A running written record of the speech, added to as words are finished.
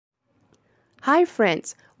Hi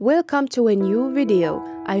friends, welcome to a new video.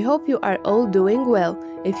 I hope you are all doing well.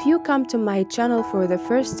 If you come to my channel for the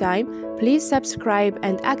first time, please subscribe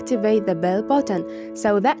and activate the bell button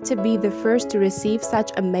so that to be the first to receive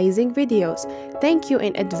such amazing videos. Thank you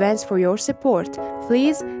in advance for your support.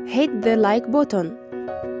 Please hit the like button.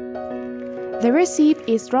 The recipe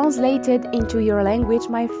is translated into your language,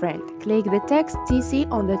 my friend. Click the text TC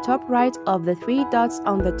on the top right of the three dots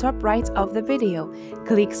on the top right of the video.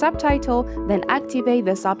 Click subtitle, then activate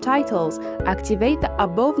the subtitles. Activate the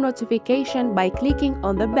above notification by clicking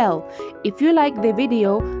on the bell. If you like the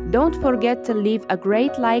video, don't forget to leave a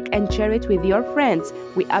great like and share it with your friends.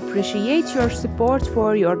 We appreciate your support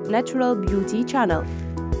for your natural beauty channel.